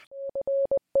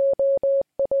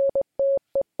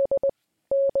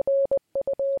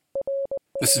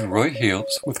This is Roy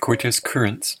Hales with Cortes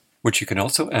Currents, which you can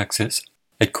also access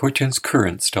at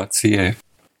cortescurrents.ca.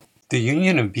 The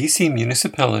Union of BC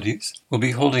Municipalities will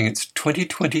be holding its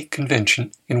 2020 convention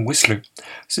in Whistler,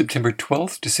 September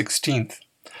 12th to 16th.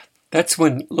 That's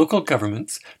when local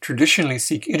governments traditionally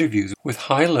seek interviews with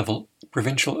high-level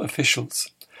provincial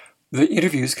officials. The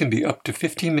interviews can be up to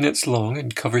 15 minutes long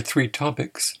and cover 3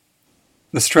 topics.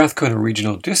 The Strathcona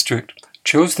Regional District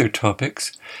chose their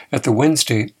topics at the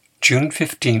Wednesday, June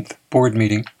 15th board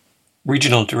meeting.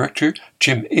 Regional Director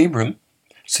Jim Abram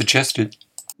suggested,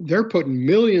 they're putting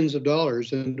millions of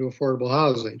dollars into affordable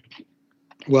housing.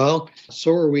 Well,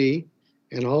 so are we,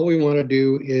 and all we want to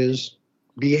do is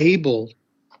be able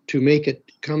to make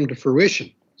it come to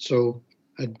fruition. So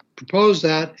I propose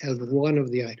that as one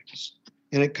of the items,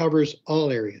 and it covers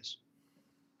all areas.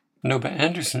 Noba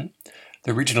Anderson,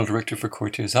 the Regional Director for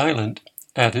Cortes Island,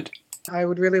 added, I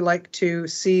would really like to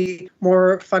see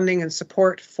more funding and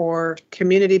support for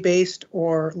community-based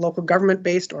or local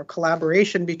government-based or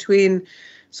collaboration between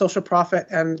social profit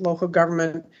and local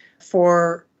government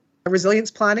for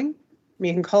resilience planning. I mean,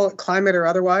 you can call it climate or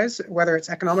otherwise, whether it's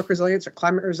economic resilience or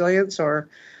climate resilience or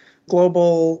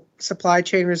global supply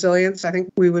chain resilience. I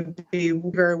think we would be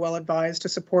very well advised to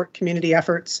support community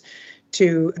efforts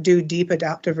to do deep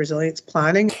adaptive resilience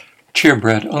planning. Chair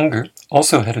Brad Unger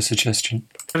also had a suggestion.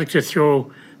 I'd like to throw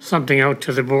something out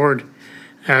to the board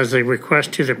as a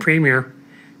request to the Premier,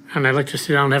 and I'd like to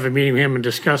sit down and have a meeting with him and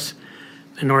discuss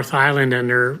the North Island and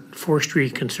their forestry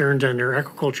concerns and their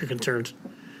agriculture concerns.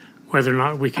 Whether or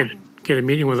not we could get a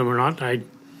meeting with them or not, I'd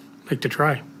like to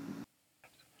try.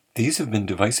 These have been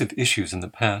divisive issues in the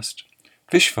past.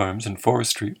 Fish farms and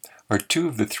forestry are 2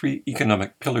 of the 3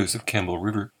 economic pillars of Campbell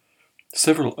River.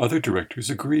 Several other directors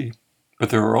agree, but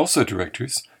there are also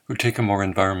directors who take a more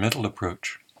environmental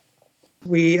approach.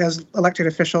 We as elected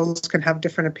officials can have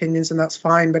different opinions, and that's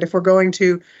fine. But if we're going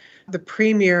to the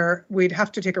Premier, we'd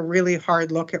have to take a really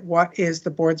hard look at what is the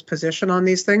board's position on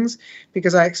these things,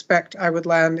 because I expect I would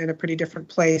land in a pretty different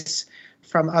place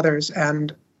from others.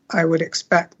 And I would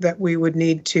expect that we would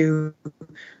need to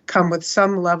come with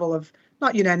some level of,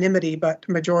 not unanimity, but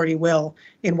majority will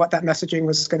in what that messaging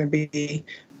was going to be.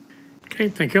 Okay,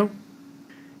 thank you.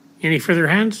 Any further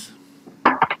hands?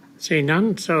 Say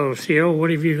none. So, CO,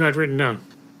 what have you got written down?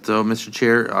 So, Mr.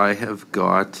 Chair, I have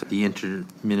got the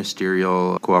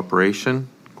interministerial cooperation,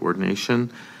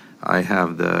 coordination. I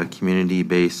have the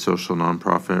community-based social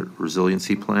nonprofit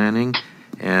resiliency planning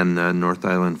and the North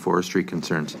Island forestry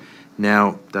concerns.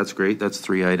 Now, that's great. That's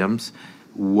 3 items.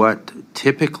 What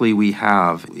typically we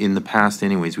have in the past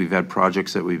anyways, we've had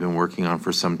projects that we've been working on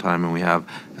for some time, and we have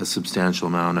a substantial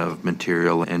amount of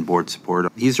material and board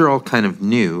support. These are all kind of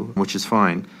new, which is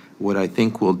fine. What I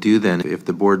think we'll do then, if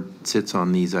the board sits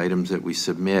on these items that we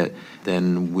submit,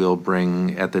 then we'll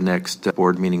bring at the next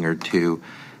board meeting or 2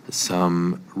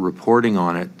 some reporting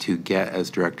on it to get, as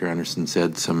Director Anderson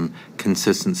said, some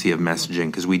consistency of messaging,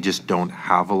 because we just don't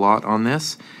have a lot on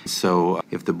this. So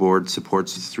if the board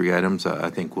supports these 3 items, I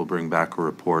think we'll bring back a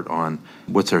report on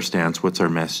what's our stance, what's our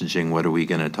messaging, what are we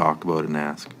going to talk about and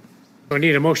ask. I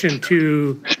need a motion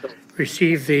to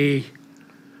receive the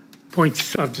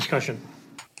points of discussion.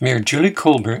 Mayor Julie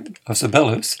Colburn of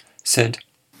Zabellas said,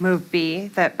 Move B,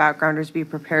 that backgrounders be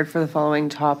prepared for the following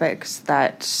topics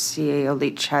that CAO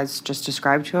Leach has just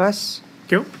described to us.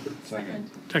 Thank you.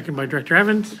 Second by Director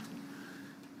Evans.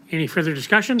 Any further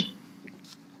discussion?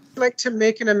 I'd like to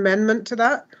make an amendment to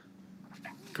that.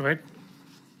 Go ahead.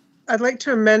 I'd like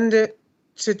to amend it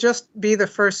to just be the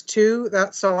first 2.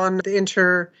 That's on the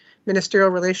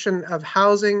interministerial relation of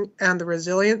housing and the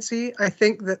resiliency. I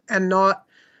think that, and not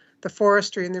the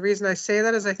forestry. And the reason I say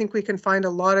that is I think we can find a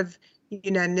lot of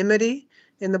unanimity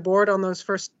in the board on those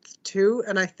first 2,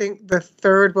 and I think the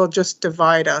 3rd will just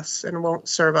divide us and won't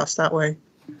serve us that way.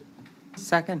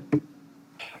 Second.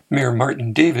 Mayor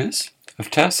Martin Davis of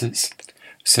Tassis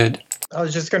said, I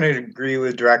was just going to agree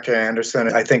with Director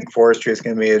Anderson. I think forestry is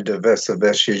going to be a divisive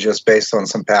issue just based on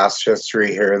some past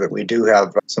history here, that we do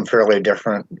have some fairly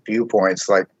different viewpoints.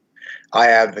 Like, I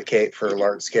advocate for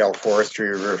large-scale forestry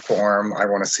reform. I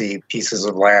want to see pieces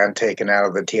of land taken out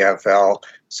of the TFL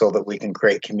so that we can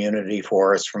create community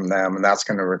forests from them, and that's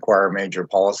going to require major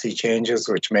policy changes,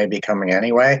 which may be coming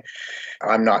anyway.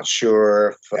 I'm not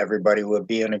sure if everybody would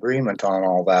be in agreement on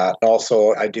all that.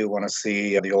 Also, I do want to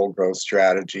see the old growth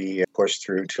strategy pushed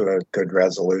through to a good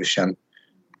resolution.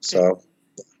 So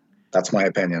that's my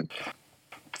opinion.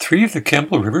 3 of the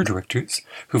Campbell River directors,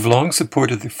 who've long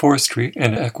supported the forestry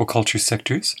and aquaculture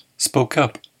sectors, spoke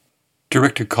up.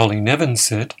 Director Colleen Evans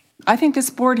said, I think this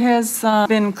board has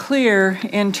been clear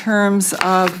in terms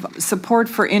of support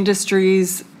for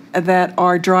industries that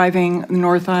are driving the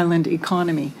North Island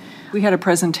economy. We had a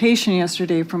presentation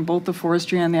yesterday from both the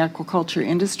forestry and the aquaculture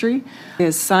industry.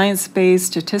 There's science-based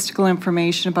statistical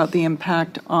information about the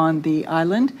impact on the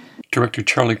island. Director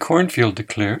Charlie Cornfield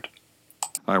declared,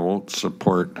 I won't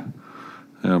support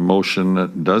a motion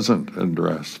that doesn't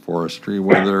address forestry,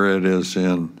 whether it is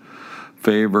in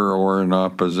favor or in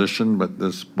opposition, but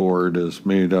this board is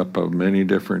made up of many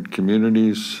different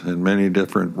communities and many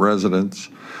different residents,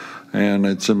 and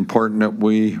it's important that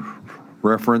we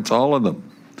reference all of them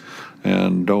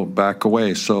and don't back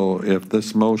away. So if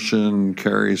this motion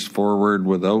carries forward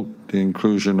without the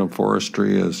inclusion of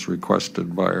forestry as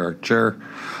requested by our chair,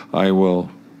 I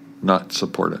will not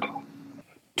support it.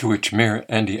 to which Mayor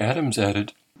Andy Adams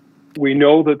added, We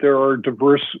know that there are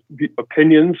diverse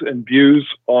opinions and views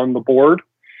on the board,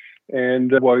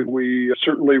 and while we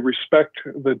certainly respect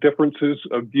the differences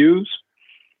of views,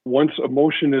 once a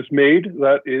motion is made,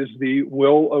 that is the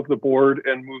will of the board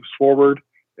and moves forward.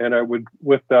 And I would,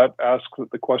 with that, ask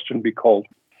that the question be called.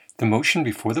 The motion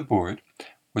before the board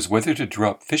was whether to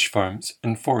drop fish farms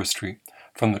and forestry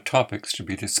from the topics to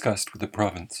be discussed with the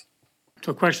province.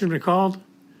 So question be called.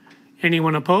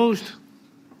 Anyone opposed?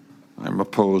 I'm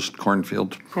opposed.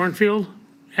 Cornfield. Cornfield?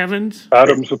 Evans?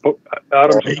 Adams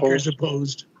Baker's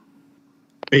opposed.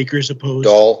 Baker's opposed.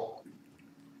 Dahl.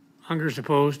 Unger's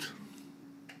opposed.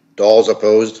 Dahl's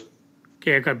opposed.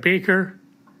 Okay, I've got Baker,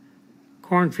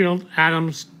 Cornfield,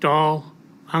 Adams, Dahl,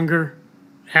 Unger,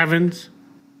 Evans.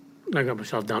 I got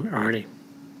myself down there already.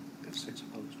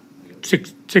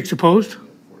 Six opposed?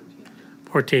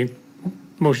 14.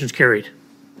 Motion's carried.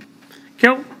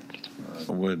 Kel?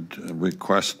 I would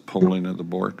request polling of the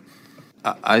board.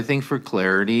 I think for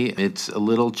clarity, it's a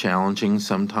little challenging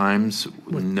sometimes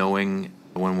knowing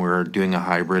when we're doing a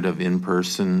hybrid of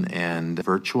in-person and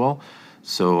virtual.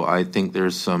 So I think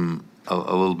there's a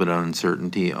little bit of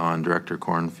uncertainty on Director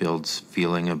Cornfield's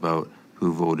feeling about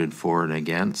who voted for and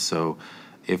against. So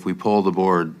if we poll the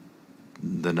board,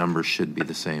 the numbers should be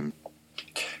the same.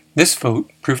 This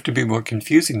vote proved to be more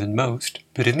confusing than most,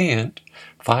 but in the end,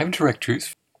 5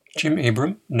 directors, Jim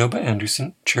Abram, Noba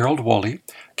Anderson, Gerald Wally,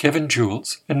 Kevin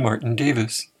Jules, and Martin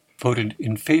Davis, voted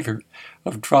in favor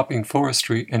of dropping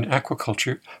forestry and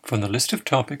aquaculture from the list of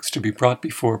topics to be brought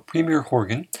before Premier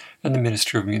Horgan and the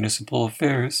Minister of Municipal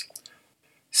Affairs.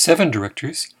 7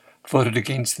 directors voted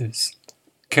against this.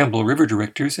 Campbell River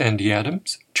directors Andy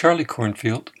Adams, Charlie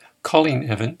Cornfield, Colleen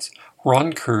Evans,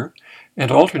 Ron Kerr, and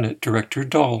alternate director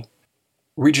Dahl.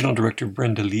 Regional Director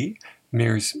Brenda Lee,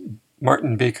 Mayors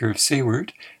Martin Baker of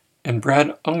Sayward, and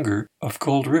Brad Unger of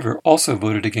Gold River also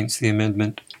voted against the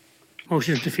amendment.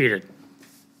 Motion is defeated.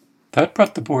 That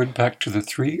brought the board back to the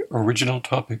 3 original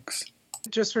topics.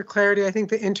 Just for clarity, I think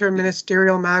the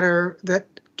interministerial matter that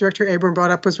Director Abram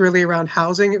brought up was really around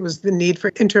housing. It was the need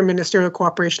for interministerial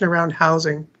cooperation around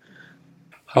housing.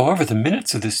 However, the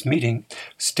minutes of this meeting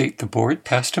state the board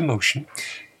passed a motion,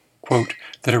 quote,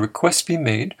 that a request be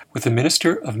made with the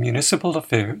Minister of Municipal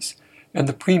Affairs and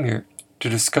the Premier to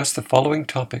discuss the following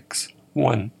topics.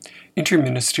 1.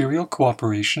 Interministerial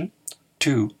cooperation.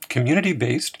 2.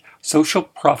 Community-based social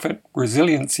profit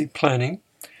resiliency planning.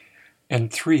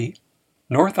 And 3.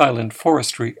 North Island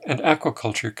forestry and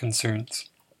aquaculture concerns.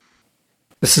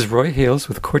 This is Roy Hales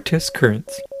with Cortes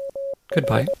Currents.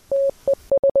 Goodbye.